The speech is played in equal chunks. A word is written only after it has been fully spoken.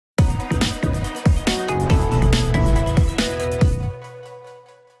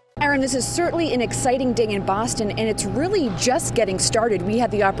Aaron, this is certainly an exciting day in Boston, and it's really just getting started. We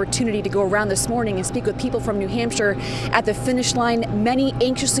had the opportunity to go around this morning and speak with people from New Hampshire at the finish line, many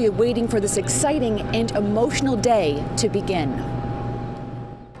anxiously awaiting for this exciting and emotional day to begin.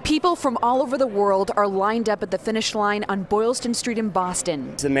 People from all over the world are lined up at the finish line on Boylston Street in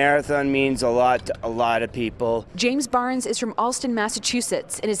Boston. The marathon means a lot to a lot of people. James Barnes is from Allston,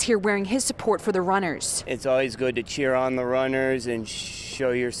 Massachusetts, and is here wearing his support for the runners. It's always good to cheer on the runners and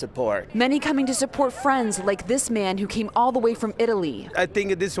show your support. Many coming to support friends like this man who came all the way from Italy. I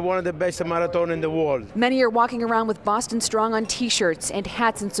think this is one of the best marathons in the world. Many are walking around with Boston Strong on t-shirts and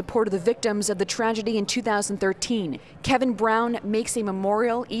hats in support of the victims of the tragedy in 2013. Kevin Brown makes a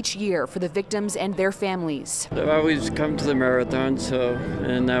memorial each year for the victims and their families. I've always come to the marathon,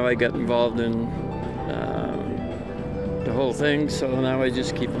 and now I got involved in the whole thing, so now I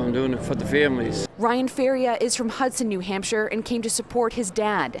just keep on doing it for the families. Ryan Feria is from Hudson, New Hampshire, and came to support his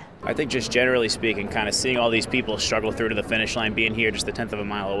dad. I think just generally speaking, kind of seeing all these people struggle through to the finish line, being here just a tenth of a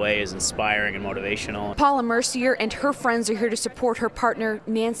mile away is inspiring and motivational. Paula Mercier and her friends are here to support her partner,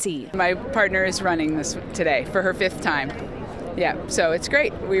 Nancy. My partner is running this today for her 5th time. Yeah, so it's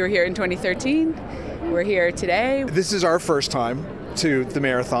great. We were here in 2013. We're here today. This is our first time to the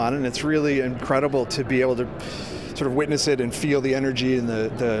marathon, and it's really incredible to be able to sort of witness it and feel the energy and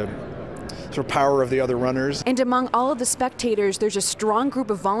the sort of power of the other runners. And among all of the spectators, there's a strong group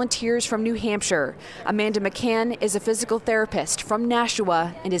of volunteers from New Hampshire. Amanda McCann is a physical therapist from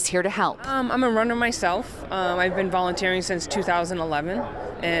Nashua and is here to help. I'm a runner myself. I've been volunteering since 2011,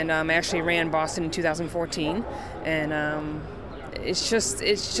 and I actually ran Boston in 2014. And it's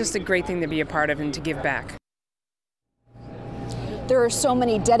just a great thing to be a part of and to give back. There are so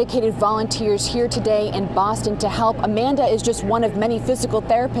many dedicated volunteers here today in Boston to help. Amanda is just one of many physical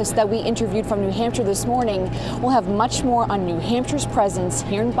therapists that we interviewed from New Hampshire this morning. We'll have much more on New Hampshire's presence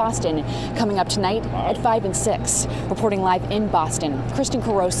here in Boston coming up tonight at 5 and 6. Reporting live in Boston, Kristen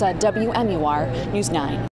Carosa, WMUR News 9.